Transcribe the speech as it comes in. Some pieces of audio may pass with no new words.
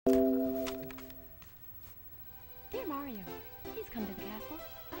Mario. Please come to the castle.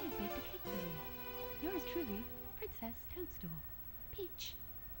 I have baked a cake for you. Yours truly, Princess Toadstool. Peach.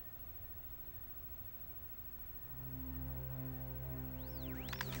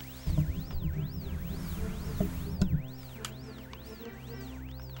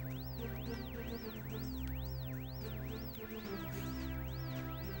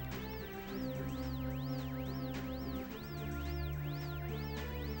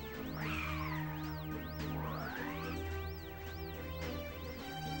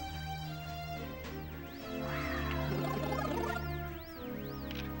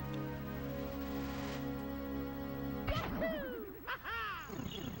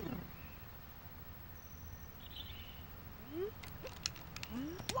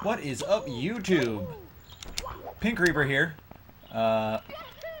 What is up, YouTube? Pink Reaper here.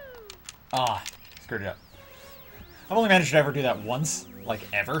 Screwed it up. I've only managed to ever do that once, like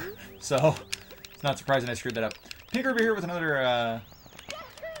ever, so it's not surprising I screwed that up. Pink Reaper here with another,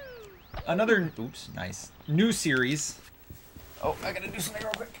 oops, nice, new series. Oh, I gotta do something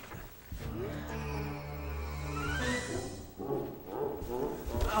real quick.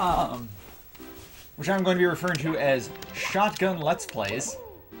 Which I'm going to be referring to as Shotgun Let's Plays.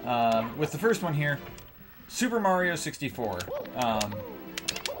 With the first one here, Super Mario 64.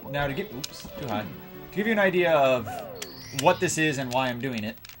 Now to get, oops, too high. To give you an idea of what this is and why I'm doing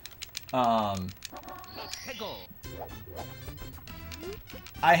it, I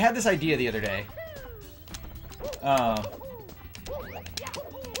had this idea the other day,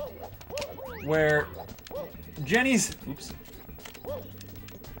 where Jenny's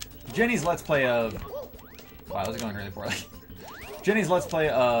Let's Play of, wow, this is going really poorly. Jenny's Let's Play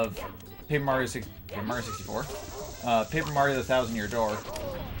of Paper Mario 64, Paper Mario the 1000-Year Door.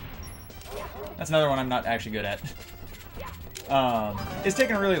 That's another one I'm not actually good at. It's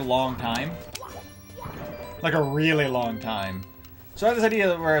taken a really long time. Like a really long time. So I had this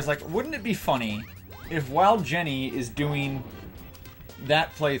idea where I was like, wouldn't it be funny if while Jenny is doing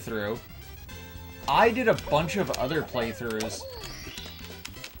that playthrough, I did a bunch of other playthroughs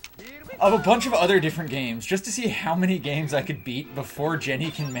of a bunch of other different games, just to see how many games I could beat before Jenny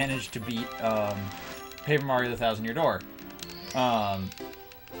can manage to beat Paper Mario the 1000-Year Door.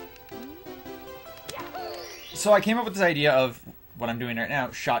 So I came up with this idea of what I'm doing right now,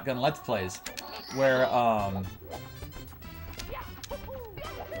 Shotgun Let's Plays, where, oh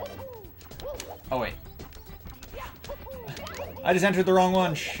wait. I just entered the wrong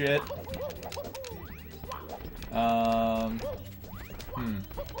one, shit.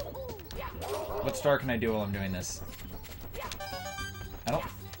 What star can I do while I'm doing this? I don't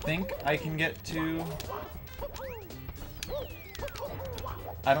think I can get to...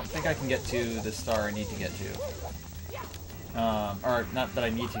 I don't think I can get to the star I need to get to. Or, not that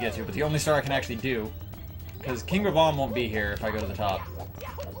I need to get to, but the only star I can actually do. Because King Bomb won't be here if I go to the top.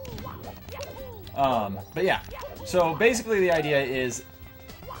 But yeah. So, basically the idea is...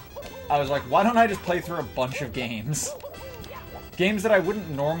 I was like, why don't I just play through a bunch of games? Games that I wouldn't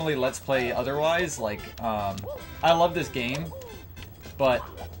normally Let's Play otherwise, like, I love this game, but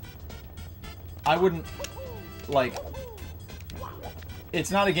I wouldn't, like,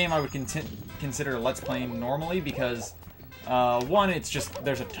 it's not a game I would consider Let's Playing normally because, one, it's just,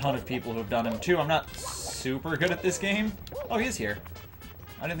 there's a ton of people who've done them. Two, I'm not super good at this game. Oh, he is here.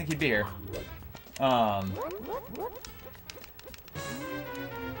 I didn't think he'd be here.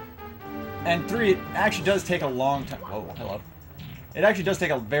 And three, it actually does take a long time. Oh, hello. It actually does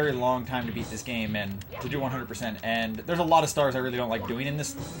take a very long time to beat this game and to do 100%, and there's a lot of stars I really don't like doing in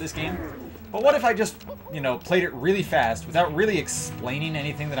this game. But what if I just, you know, played it really fast without really explaining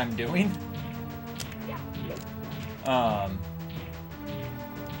anything that I'm doing? Oh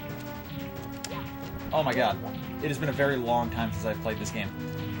my god. It has been a very long time since I've played this game.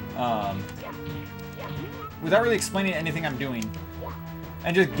 Without really explaining anything I'm doing,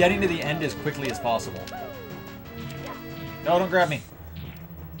 and just getting to the end as quickly as possible. No, don't grab me.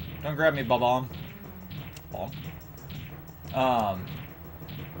 Don't grab me, Bob-omb.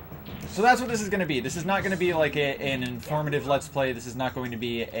 So that's what this is going to be. This is not going to be like an informative Let's Play. This is not going to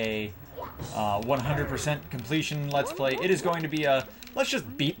be a 100% completion Let's Play. It is going to be a, let's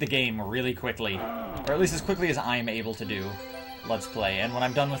just beat the game really quickly. Or at least as quickly as I'm able to do Let's Play. And when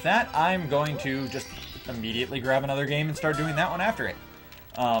I'm done with that, I'm going to just immediately grab another game and start doing that one after it.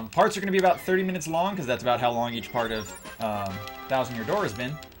 Parts are going to be about 30 minutes long, because that's about how long each part of 1000-Year Door has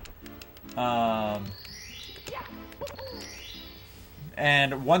been.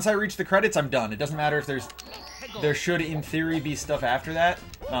 And once I reach the credits, I'm done. It doesn't matter if there should, in theory, be stuff after that.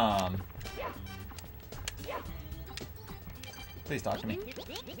 Please talk to me.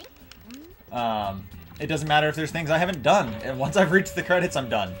 it doesn't matter if there's things I haven't done. And once I've reached the credits, I'm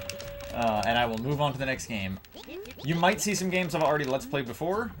done. And I will move on to the next game. You might see some games I've already Let's Played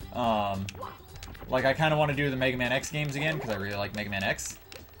before. Like, I kind of want to do the Mega Man X games again, because I really like Mega Man X.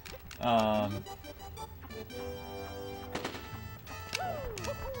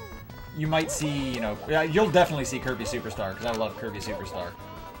 You might see, you know... Yeah, you'll definitely see Kirby Superstar, because I love Kirby Superstar.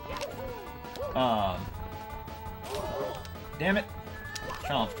 Damn it.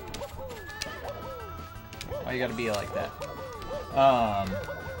 Chomp. Why you gotta be like that?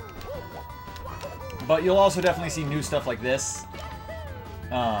 But you'll also definitely see new stuff like this.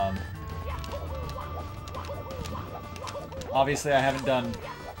 Obviously, I haven't done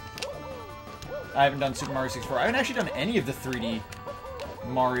Super Mario 64. I haven't actually done any of the 3D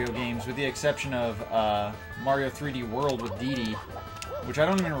Mario games, with the exception of Mario 3D World with Dee Dee, which I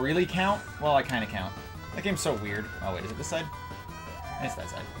don't even really count. Well, I kind of count. That game's so weird. Oh wait, is it this side? It's that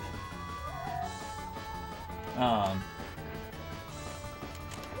side.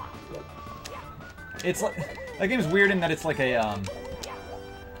 It's like, that game's weird in that it's like a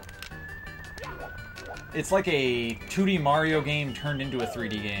it's like a 2D Mario game turned into a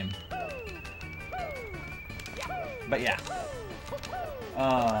 3D game. But yeah.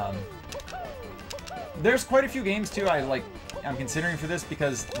 There's quite a few games too I'm considering for this,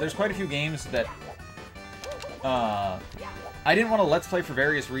 because there's quite a few games that I didn't want to Let's Play for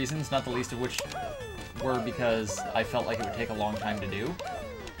various reasons, not the least of which were because I felt like it would take a long time to do.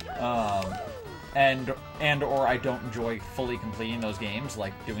 And/or I don't enjoy fully completing those games,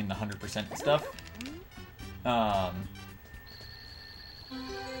 like doing the 100% stuff.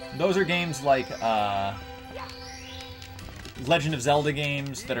 Those are games like Legend of Zelda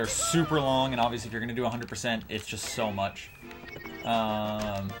games that are super long, and obviously if you're going to do 100%, it's just so much.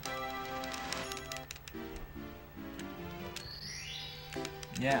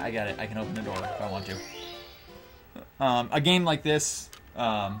 Yeah, I got it. I can open the door if I want to. A game like this,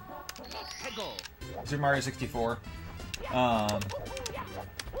 Super Mario 64.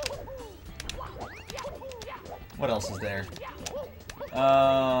 What else is there?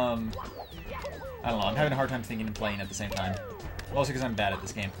 I don't know. I'm having a hard time thinking and playing at the same time. Mostly because I'm bad at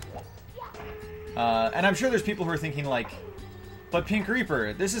this game. And I'm sure there's people who are thinking like, but Pink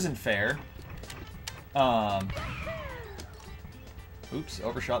Reaper, this isn't fair. Oops,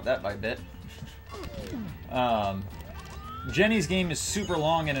 overshot that by a bit. Jenny's game is super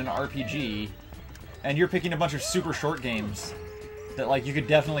long in an RPG, and you're picking a bunch of super short games that, like, you could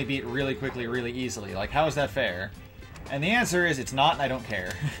definitely beat really quickly, really easily. Like, how is that fair? And the answer is, it's not, and I don't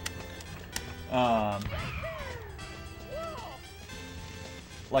care.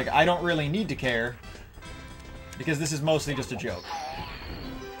 Like, I don't really need to care, because this is mostly just a joke.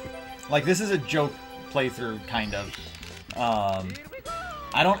 Like, this is a joke playthrough, kind of.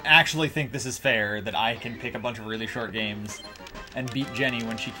 I don't actually think this is fair, that I can pick a bunch of really short games and beat Jenny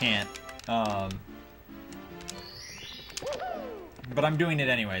when she can't. But I'm doing it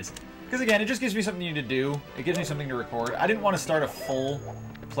anyways. Because again, it just gives me something new to do. It gives me something to record. I didn't want to start a full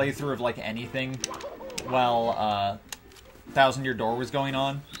playthrough of, like, anything while Thousand Year Door was going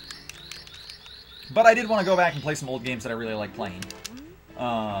on. But I did want to go back and play some old games that I really like playing.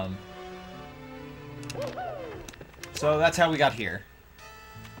 So that's how we got here.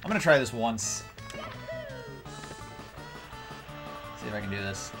 I'm gonna try this once. See if I can do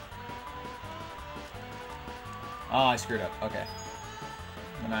this. Oh, I screwed up. Okay.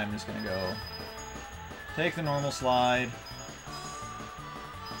 And I'm just gonna go take the normal slide.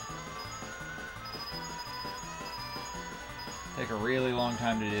 Take a really long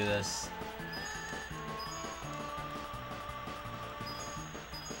time to do this.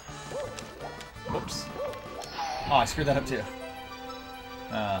 Whoops. Oh, I screwed that up too.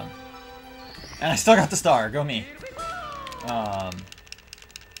 And I still got the star. Go me.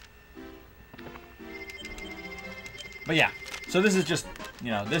 But yeah. So this is just, you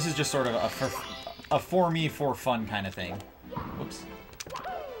know, this is just sort of a for me, for fun kind of thing. Whoops.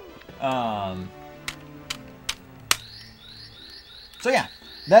 So yeah.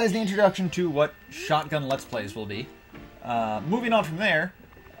 That is the introduction to what Shotgun Let's Plays will be. Moving on from there.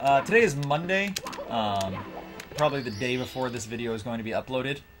 Today is Monday. Probably the day before this video is going to be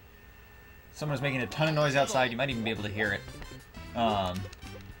uploaded. Someone's making a ton of noise outside. You might even be able to hear it.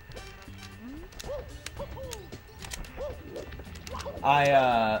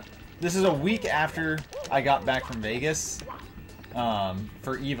 This is a week after I got back from Vegas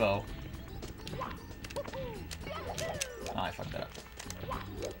for Evo. Oh, I fucked that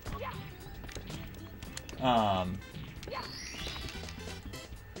up.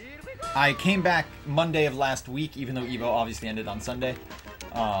 I came back Monday of last week, even though Evo obviously ended on Sunday.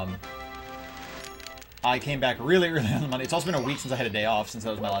 I came back really early on Monday. It's also been a week since I had a day off, since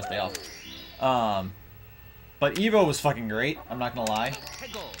that was my last day off. But Evo was fucking great, I'm not gonna lie.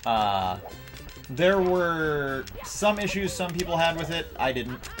 There were some issues some people had with it. I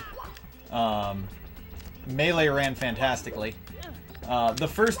didn't. Melee ran fantastically. The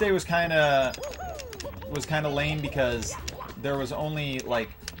first day was kind of lame because there was only like,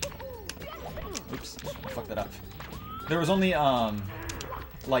 oops, I fucked that up. There was only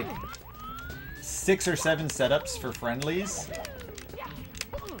like 6 or 7 setups for friendlies.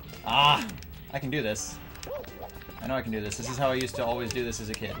 Ah, I can do this. I know I can do this. This is how I used to always do this as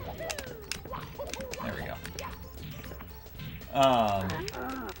a kid. There we go.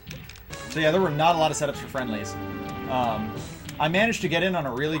 So yeah, there were not a lot of setups for friendlies. I managed to get in on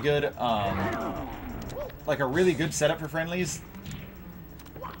a really good, like a really good setup for friendlies.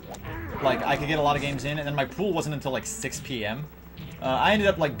 Like, I could get a lot of games in, and then my pool wasn't until like 6 p.m. I ended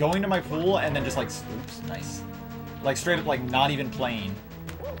up like going to my pool and then just like, oops, nice. Like straight up like not even playing.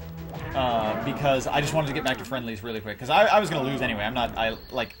 Because I just wanted to get back to friendlies really quick. Because I was going to lose anyway.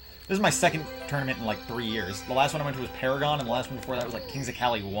 This is my second tournament in like 3 years. The last one I went to was Paragon, and the last one before that was like Kings of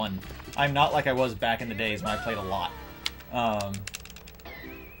Cali 1. I'm not like I was back in the days when I played a lot.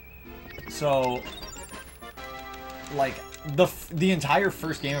 So, like, the entire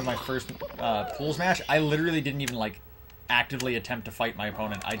first game of my first pools match, I literally didn't even like actively attempt to fight my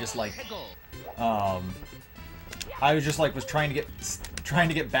opponent. I just like, I was just like trying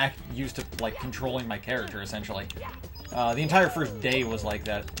to get back used to like controlling my character essentially. The entire first day was like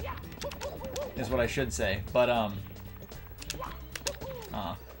that, is what I should say. But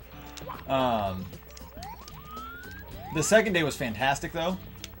the second day was fantastic though.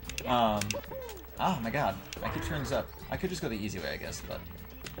 Oh my god, I keep screwing this up. I could just go the easy way, I guess, but...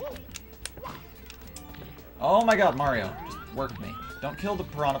 Oh my god, Mario, just work with me. Don't kill the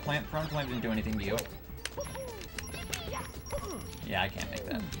Piranha Plant. Piranha Plant didn't do anything to you. Yeah, I can't make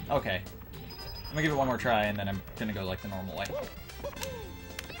that. Okay. I'm gonna give it one more try, and then I'm gonna go like the normal way.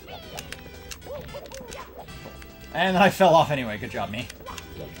 And I fell off anyway, good job, me.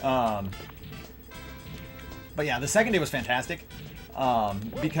 But yeah, the second day was fantastic.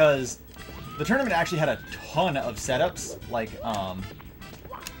 Because the tournament actually had a ton of setups. Like,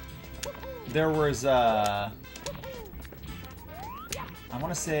 there was, I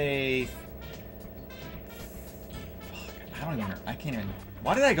want to say... Fuck, I can't even...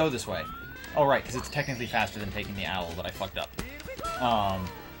 Why did I go this way? Oh, right, because it's technically faster than taking the owl, but I fucked up.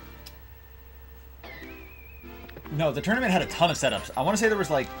 No, the tournament had a ton of setups. I want to say there was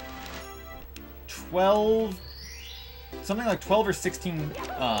like 12... Something like 12 or 16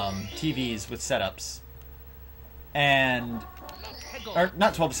 TVs with setups. And... Or,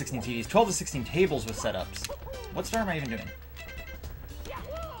 not 12 to 16 TVs, 12 to 16 tables with setups. What star am I even doing?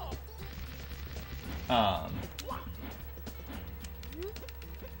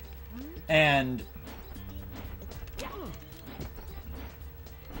 And...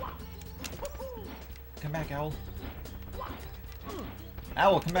 Come back, Owl.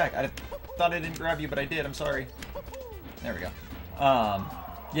 Owl, come back. I thought I didn't grab you, but I did. I'm sorry. There we go.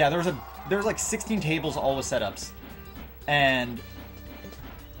 Yeah, there was like 16 tables all with setups. And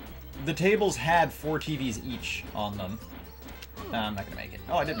the tables had 4 TVs each on them. I'm not gonna make it.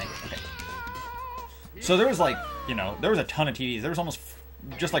 Oh, I did make it. Okay. So there was like, you know, there was a ton of TVs. There was almost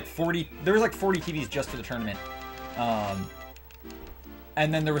just like 40... There was like 40 TVs just for the tournament.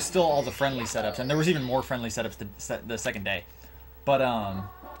 And then there was still all the friendly setups. And there was even more friendly setups the second day. But,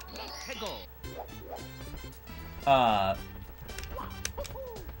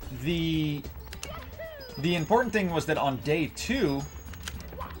 the important thing was that on day 2,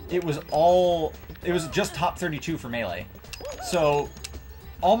 it was just top 32 for Melee. So,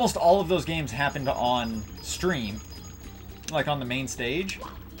 almost all of those games happened on stream, like on the main stage.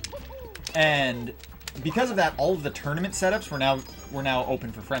 And because of that, all of the tournament setups were now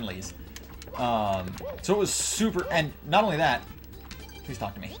open for friendlies. So it was super, and not only that, please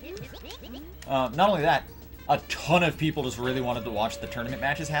talk to me. Not only that, a ton of people just really wanted to watch the tournament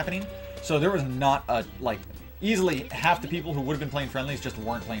matches happening. So there was not a, like, easily half the people who would have been playing friendlies just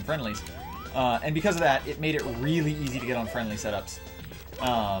weren't playing friendlies. And because of that, it made it really easy to get on friendly setups.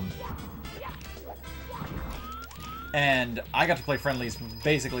 And I got to play friendlies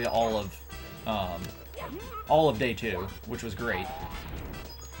basically all of day 2, which was great.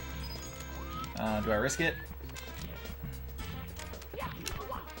 Do I risk it?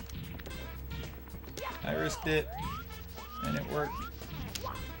 I risked it, and it worked.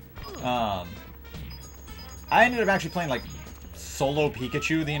 I ended up actually playing like solo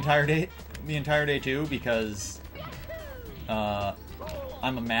Pikachu the entire day too, because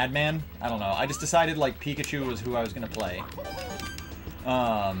I'm a madman. I don't know. I just decided, like, Pikachu was who I was gonna play.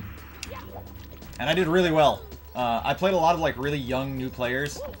 And I did really well. I played a lot of, like, really young new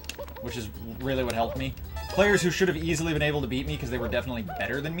players, which is really what helped me. Players who should have easily been able to beat me because they were definitely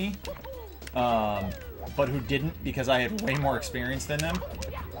better than me. But who didn't because I had way more experience than them.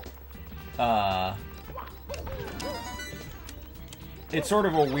 It's sort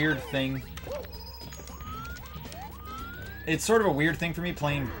of a weird thing. It's sort of a weird thing for me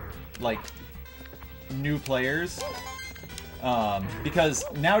playing, like, new players. Because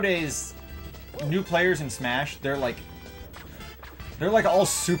nowadays, new players in Smash, they're like all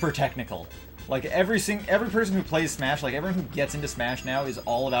super technical. Like, every person who plays Smash, like, everyone who gets into Smash now is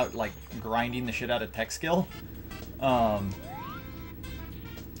all about, like, grinding the shit out of tech skill.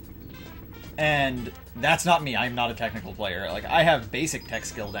 And that's not me. I'm not a technical player. Like, I have basic tech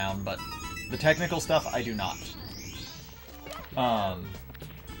skill down, but the technical stuff, I do not.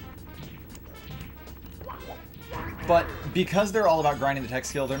 But because they're all about grinding the tech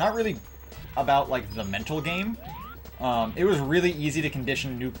skill, they're not really about, like, the mental game. It was really easy to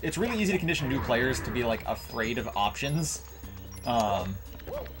condition new... It's really easy to condition new players to be, like, afraid of options.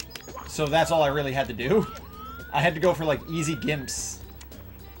 So that's all I really had to do. I had to go for, like, easy gimps.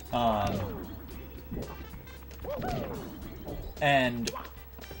 And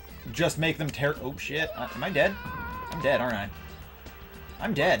just make them oh, shit. Am I dead? I'm dead, aren't I?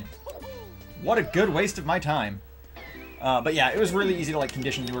 I'm dead. What a good waste of my time. But yeah, it was really easy to, like,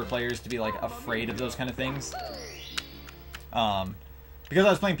 condition newer players to be, like, afraid of those kind of things. Because I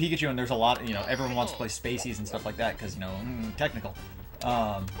was playing Pikachu and there's a lot, you know, everyone wants to play Spaceys and stuff like that because, you know, technical.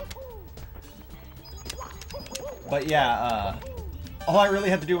 But yeah, all I really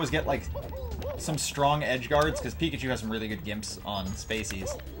had to do was get, like, some strong edge guards because Pikachu has some really good gimps on Spaceys.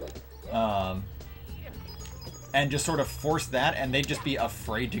 And just sort of force that, and they'd just be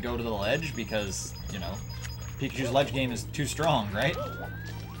afraid to go to the ledge because, you know, Pikachu's ledge game is too strong, right?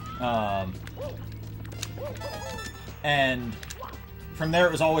 And from there,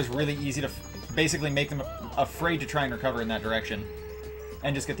 it was always really easy to basically make them afraid to try and recover in that direction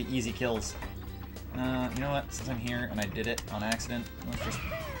and just get the easy kills. You know what? Since I'm here and I did it on accident, let's just...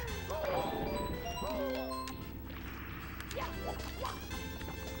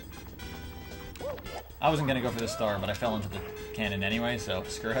 I wasn't gonna go for the star, but I fell into the cannon anyway, so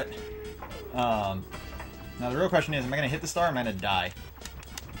screw it. Now the real question is, am I gonna hit the star or am I gonna die?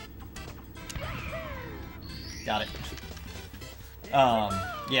 Got it.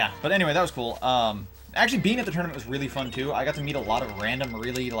 Yeah, but anyway, that was cool. Actually, being at the tournament was really fun, too. I got to meet a lot of random,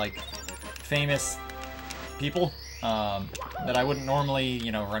 really, like, famous people that I wouldn't normally,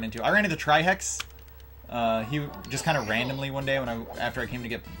 you know, run into. I ran into Trihex. He just kind of randomly one day after I came to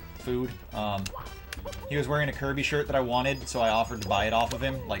get food. He was wearing a Kirby shirt that I wanted, so I offered to buy it off of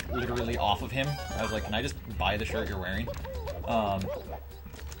him, like, literally off of him. I was like, can I just buy the shirt you're wearing?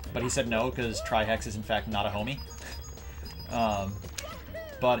 But he said no, because Trihex is, in fact, not a homie.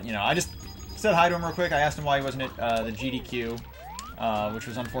 But, you know, I just said hi to him real quick. I asked him why he wasn't at the GDQ, which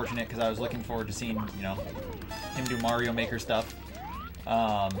was unfortunate, because I was looking forward to seeing, you know, him do Mario Maker stuff,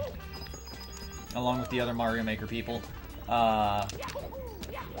 along with the other Mario Maker people.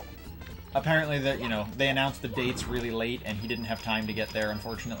 Apparently, you know, they announced the dates really late, and he didn't have time to get there,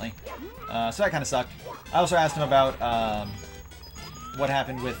 unfortunately. So that kind of sucked. I also asked him about what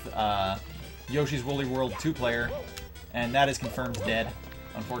happened with Yoshi's Woolly World 2-player, and that is confirmed dead.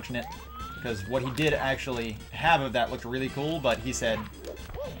 Unfortunate, because what he did actually have of that looked really cool, but he said,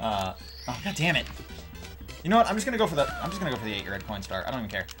 oh, god damn it. You know what? I'm just gonna go for the 8 red coin star. I don't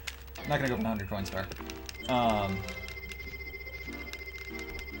even care. I'm not gonna go for the 100 coin star.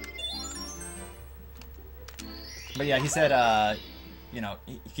 But yeah, he said, you know,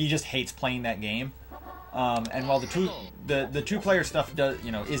 he just hates playing that game. And while the two-player stuff does,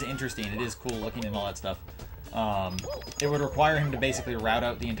 you know, is interesting, it is cool looking and all that stuff. It would require him to basically route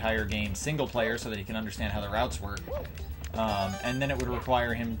out the entire game single player so that he can understand how the routes work. And then it would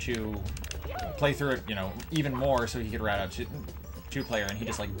require him to play through it, you know, even more so he could route out two-player, and he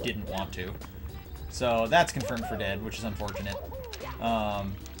just, like, didn't want to. So that's confirmed for dead, which is unfortunate.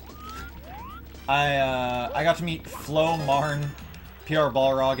 I got to meet Flo, Marn, PR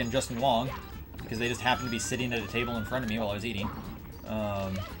Balrog, and Justin Wong, because they just happened to be sitting at a table in front of me while I was eating.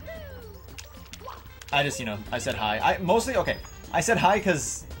 I just, you know, I said hi. I said hi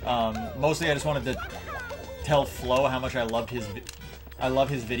because, mostly I just wanted to tell Flo how much I loved I love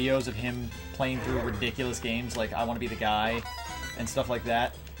his videos of him playing through ridiculous games like I Want to Be the Guy and stuff like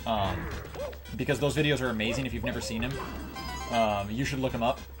that. Because those videos are amazing if you've never seen him. You should look him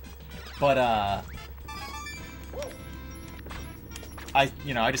up. But, I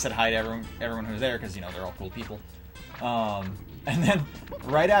just said hi to everyone who was there because, they're all cool people. And then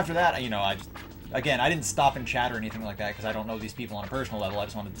right after that, again, I didn't stop and chat or anything like that because I don't know these people on a personal level. I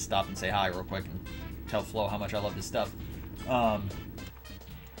just wanted to stop and say hi real quick and tell Flo how much I love his stuff.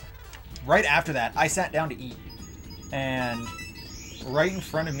 Right after that, I sat down to eat, and right in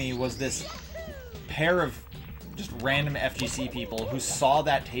front of me was this pair of just random FGC people who saw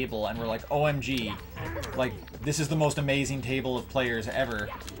that table and were like, OMG, like, this is the most amazing table of players ever.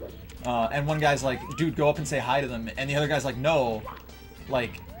 And one guy's like, dude, go up and say hi to them. And the other guy's like, no,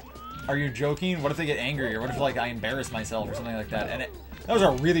 like, are you joking? What if they get angry? Or what if, like, I embarrass myself or something like that? And that was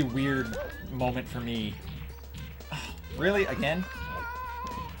a really weird moment for me. Really? Again?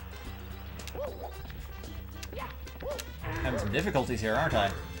 Having some difficulties here, aren't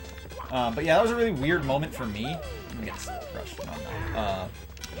I? But yeah, that was a really weird moment for me. Let me get this crushed. No, no.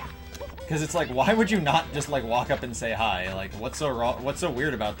 Because it's like, why would you not just, like, walk up and say hi? Like, what's so wrong? What's so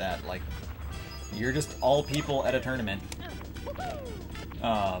weird about that? Like, you're just all people at a tournament.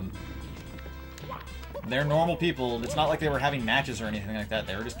 They're normal people. It's not like they were having matches or anything like that.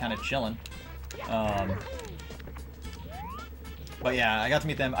 They were just kind of chilling. But yeah, I got to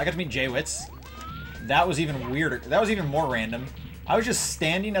meet them. I got to meet Jaywitz. That was even weirder. That was even more random. I was just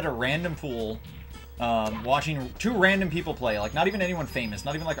standing at a random pool, watching two random people play. Like, not even anyone famous.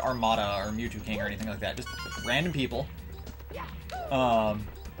 Not even like Armada or Mewtwo King or anything like that. Just random people.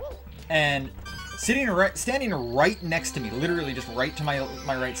 And standing right next to me, literally just right to my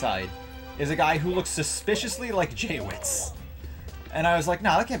right side, is a guy who looks suspiciously like Jaywitz. And I was like,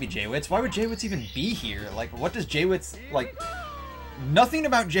 nah, that can't be Jaywitz. Why would Jaywitz even be here? Like, what does Jaywitz, like... Nothing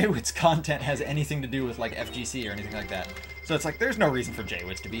about Jaywitz content has anything to do with, like, FGC or anything like that. So it's like, there's no reason for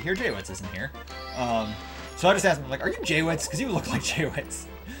Jaywitz to be here. Jaywitz isn't here. So I just asked him, like, are you Jaywitz? Because you look like Jaywitz.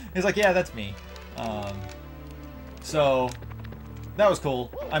 He's like, yeah, that's me. So that was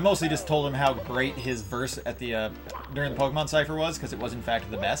cool. I mostly just told him how great his verse at the during the Pokemon Cypher was, because it was, in fact,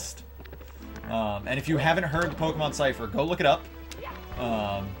 the best. And if you haven't heard the Pokemon Cypher, go look it up.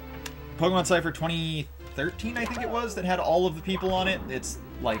 Pokemon Cypher 2013, I think it was, that had all of the people on it. It's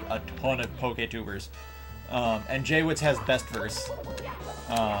like a ton of PokeTubers. And Jaywitz has best verse.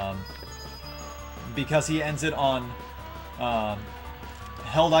 Because he ends it on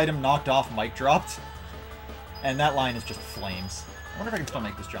held item knocked off, mic dropped. And that line is just flames. I wonder if I can still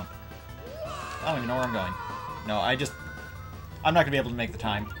make this jump. I don't even know where I'm going. No, I'm not going to be able to make the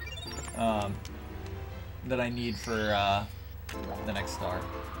time that I need for the next star.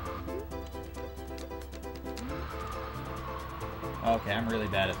 Okay, I'm really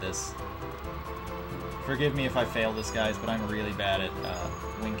bad at this. Forgive me if I fail this, guys, but I'm really bad at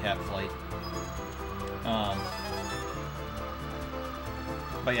wing cap flight.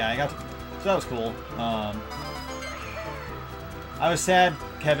 But yeah, I got to, so that was cool. I was sad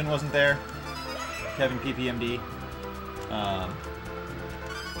Kevin wasn't there. Kevin PPMD.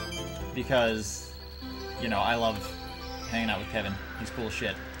 Because, you know, I love hanging out with Kevin. He's cool as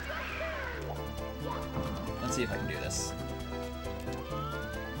shit. Let's see if I can do this.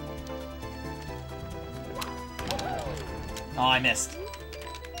 Oh, I missed.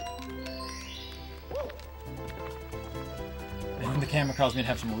 And the camera caused me to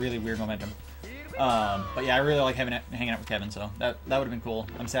have some really weird momentum. But yeah, I really like hanging out with Kevin, so that would have been cool.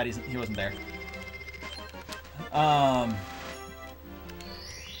 I'm sad he wasn't there.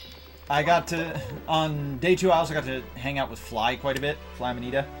 I got to, on day 2, I also got to hang out with Fly quite a bit. Fly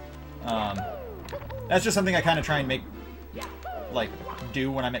Manita. That's just something I kind of try and make, like,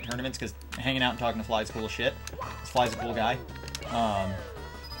 do when I'm at tournaments, because hanging out and talking to Fly is cool as shit. Fly's a cool guy.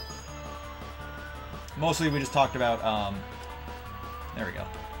 Mostly we just talked about, there we go.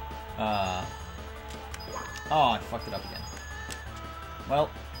 Oh, I fucked it up again. Well,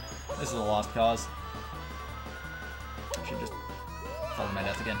 this is a lost cause. I should just fall to my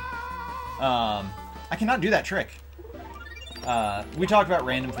death again. I cannot do that trick. We talked about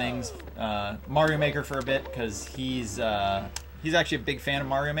random things. Mario Maker for a bit, because he's actually a big fan of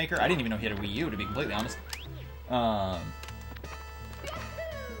Mario Maker. I didn't even know he had a Wii U, to be completely honest.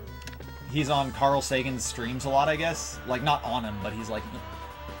 He's on Carl Sagan's streams a lot, I guess. Like, not on him, but he's like...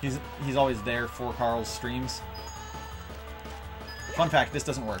 He's always there for Carl's streams. Fun fact, this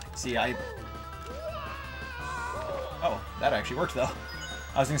doesn't work. See, oh, that actually worked, though.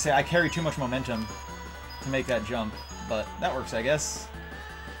 I was gonna say, I carry too much momentum to make that jump, but that works, I guess.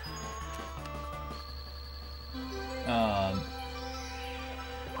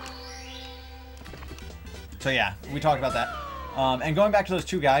 So yeah, we talked about that. And going back to those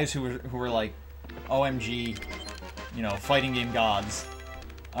two guys who were like, OMG, you know, fighting game gods.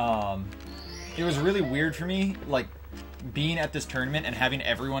 It was really weird for me, like, being at this tournament and having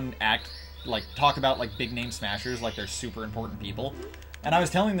everyone talk about, like, big name smashers like they're super important people. And I was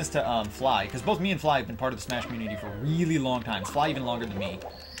telling this to Fly, because both me and Fly have been part of the Smash community for a really long time. Fly even longer than me.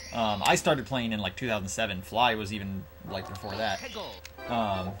 I started playing in, like, 2007. Fly was even, like, before that.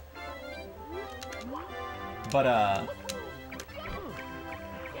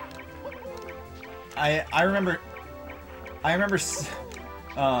 I remember I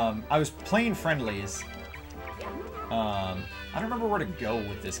was playing friendlies. I don't remember where to go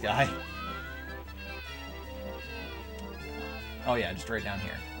with this guy. Oh yeah, just right down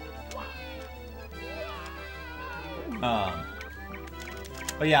here.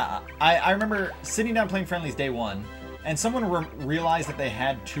 But yeah, I remember sitting down playing friendlies day one, and someone realized that they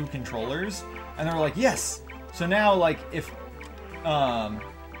had 2 controllers, and they were like, yes! So now, like, if,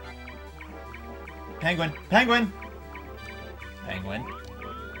 Penguin! Penguin! Penguin.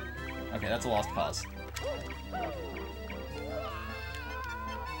 Okay, that's a lost cause.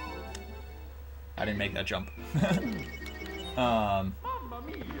 I didn't make that jump.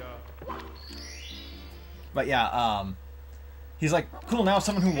 But yeah, he's like, cool, now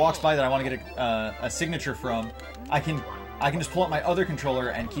someone who walks by that I want to get a signature from, I can just pull out my other controller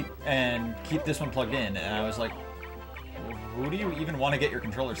and keep this one plugged in. And I was like, who do you even want to get your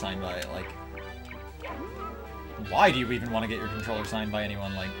controller signed by? Like, why do you even want to get your controller signed by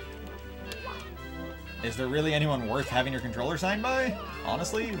anyone? Like, is there really anyone worth having your controller signed by?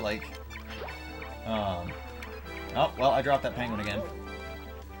 Honestly, like, oh, well, I dropped that penguin again.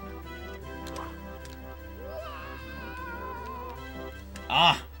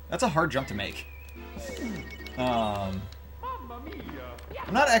 Ah, that's a hard jump to make. I'm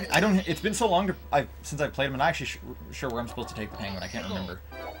not, I don't, it's been so long since I've played him, I'm not actually sure where I'm supposed to take the penguin. I can't remember.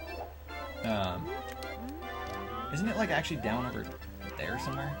 Isn't it, like, actually down over there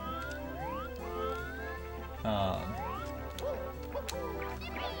somewhere? I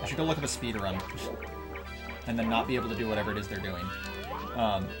should go look up a speedrun. And then not be able to do whatever it is they're doing.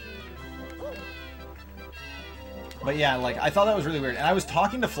 But yeah, like, I thought that was really weird. And I was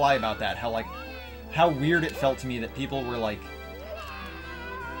talking to Fly about that, how weird it felt to me that people were, like,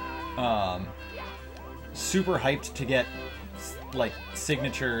 super hyped to get, like,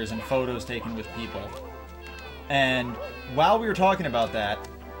 signatures and photos taken with people. And while we were talking about that,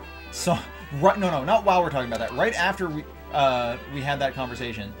 no, not while we're talking about that. Right after we had that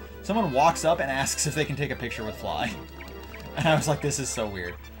conversation, someone walks up and asks if they can take a picture with Fly. And I was like, this is so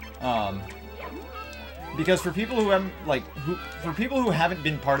weird. Because for people who haven't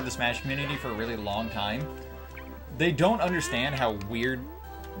been part of the Smash community for a really long time, they don't understand how weird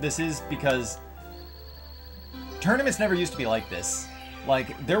this is, because tournaments never used to be like this.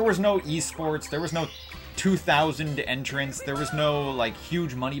 Like, there was no esports, there was no 2,000 entrants, there was no, like,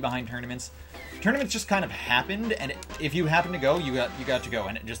 huge money behind tournaments. Tournaments just kind of happened, and if you happened to go, you got to go,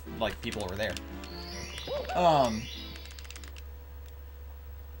 and it just, like, people were there.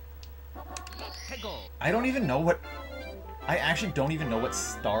 I don't even know what... I actually don't even know what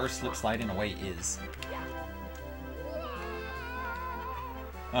Star Slip Slide in a way is.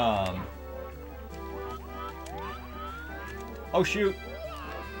 Oh, shoot.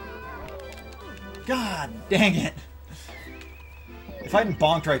 God dang it. If I hadn't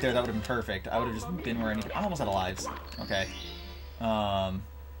bonked right there, that would have been perfect. I would have just been where I needed. I'm almost out of lives. Okay. I'm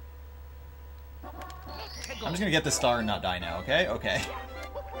just gonna get this star and not die now, okay? Okay.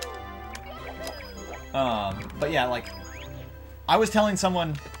 But yeah, like, I was telling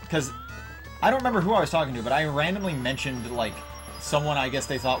someone, because I don't remember who I was talking to, but I randomly mentioned, like, someone I guess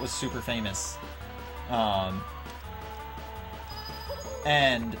they thought was super famous.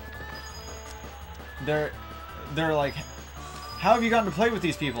 And they're like, how have you gotten to play with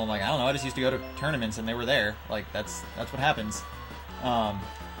these people? I'm like, I don't know, I just used to go to tournaments and they were there. Like, that's what happens.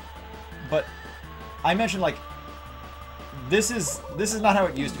 But I mentioned, like, this is not how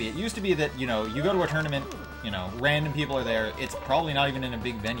it used to be. It used to be that, you know, you go to a tournament, you know, random people are there. It's probably not even in a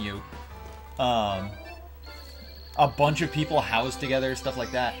big venue. A bunch of people housed together, stuff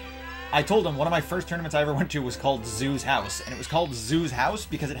like that. I told him one of my first tournaments I ever went to was called Zoo's House. And it was called Zoo's House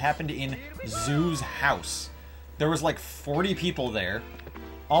because it happened in Zoo's house. There was like 40 people there.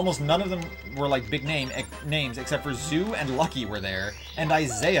 Almost none of them were like big names except for Zoo and Lucky were there. And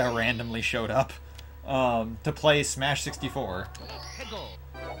Isaiah randomly showed up to play Smash 64.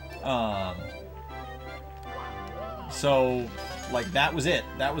 So, like, that was it.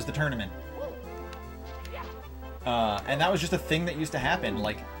 That was the tournament. And that was just a thing that used to happen.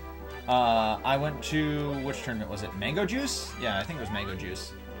 Like, I went to... which tournament was it? Mango Juice? Yeah, I think it was Mango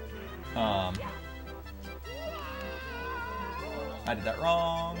Juice. I did that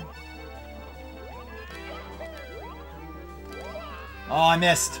wrong. Oh, I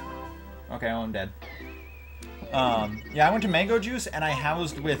missed. Okay, oh, I'm dead. Yeah, I went to Mango Juice, and I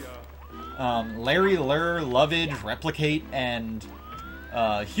housed with Larry, Lur, Lovage, Replicate, and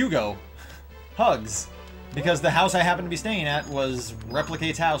Hugo. Hugs. Because the house I happened to be staying at was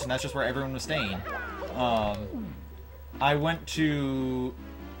Replicate's house, and that's just where everyone was staying. I went to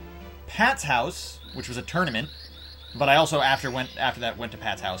Pat's house, which was a tournament, but I also after that went to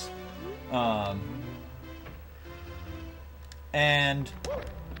Pat's house.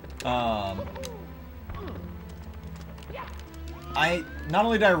 I not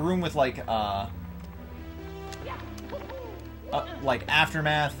only did I room with like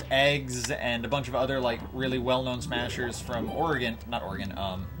Aftermath, Eggs, and a bunch of other like really well-known smashers from Oregon, not Oregon,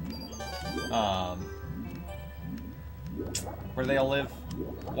 where do they all live?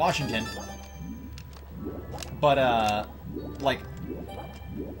 Washington. But like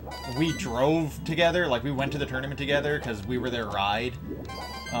we drove together, like we went to the tournament together because we were their ride.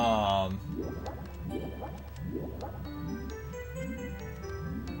 I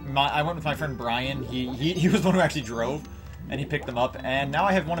went with my friend Brian. He was the one who actually drove, and he picked them up. And now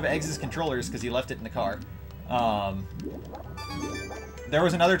I have one of Eggs' controllers because he left it in the car. There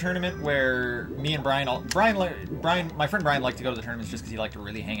was another tournament where me and Brian, my friend Brian liked to go to the tournaments just because he liked to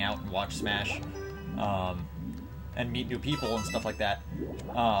really hang out and watch Smash, and meet new people and stuff like that.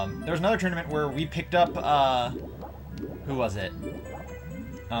 There was another tournament where we picked up, who was it?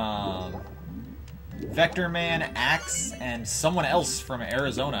 Vector Man, Axe, and someone else from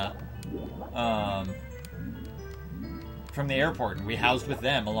Arizona, from the airport, and we housed with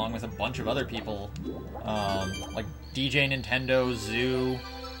them along with a bunch of other people, like DJ Nintendo, Zoo.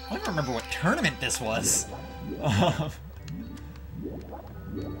 I don't remember what tournament this was.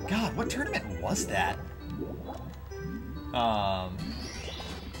 God, what tournament was that? I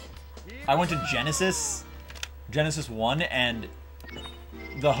went to Genesis 1, and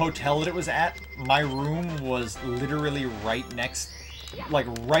the hotel that it was at, my room was literally right next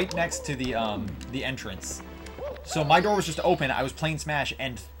to the entrance. So my door was just open, I was playing Smash,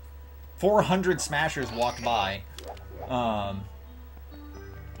 and 400 Smashers walked by,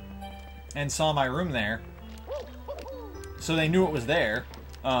 and saw my room there. So they knew it was there,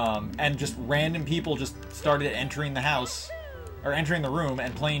 and just random people just started entering the house, or entering the room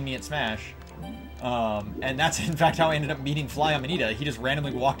and playing me at Smash. And that's in fact how I ended up meeting Fly Amanita. He just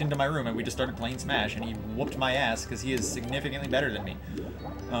randomly walked into my room and we just started playing Smash, and he whooped my ass because he is significantly better than me.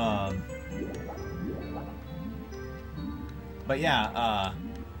 But yeah,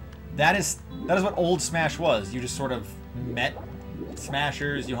 that is what old Smash was. You just sort of met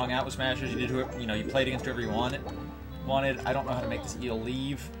Smashers, you hung out with Smashers, you did you played against whoever you wanted. I don't know how to make this eel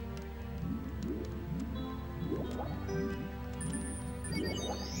leave.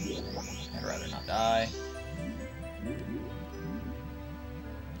 I'd rather not die.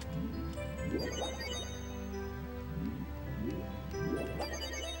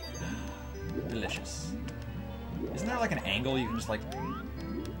 Delicious. Isn't there like an angle you can just like...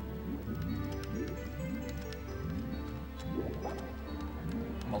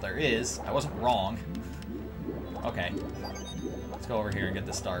 Well, there is. I wasn't wrong. Okay. Let's go over here and get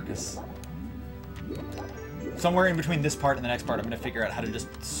this star, because... somewhere in between this part and the next part, I'm going to figure out how to just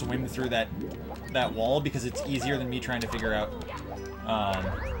swim through that wall, because it's easier than me trying to figure out... I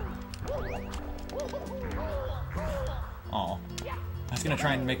was going to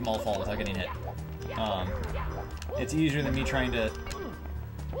try and make them all fall without getting hit. It's easier than me trying to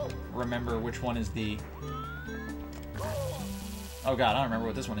remember which one is the... Oh god, I don't remember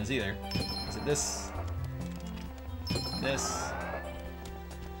what this one is either. Is it this? This?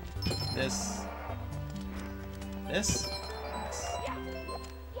 This? This?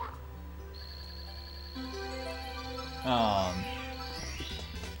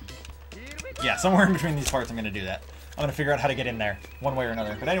 Yeah, somewhere in between these parts I'm going to do that. I'm going to figure out how to get in there, one way or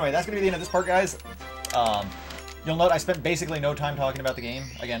another. But anyway, that's going to be the end of this part, guys. You'll note I spent basically no time talking about the game.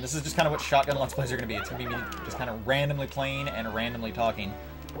 Again, this is just kind of what Shotgun Let's Plays are going to be. It's going to be me just kind of randomly playing and randomly talking,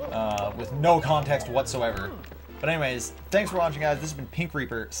 with no context whatsoever. But anyways, thanks for watching, guys. This has been Pink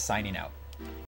Reaper, signing out.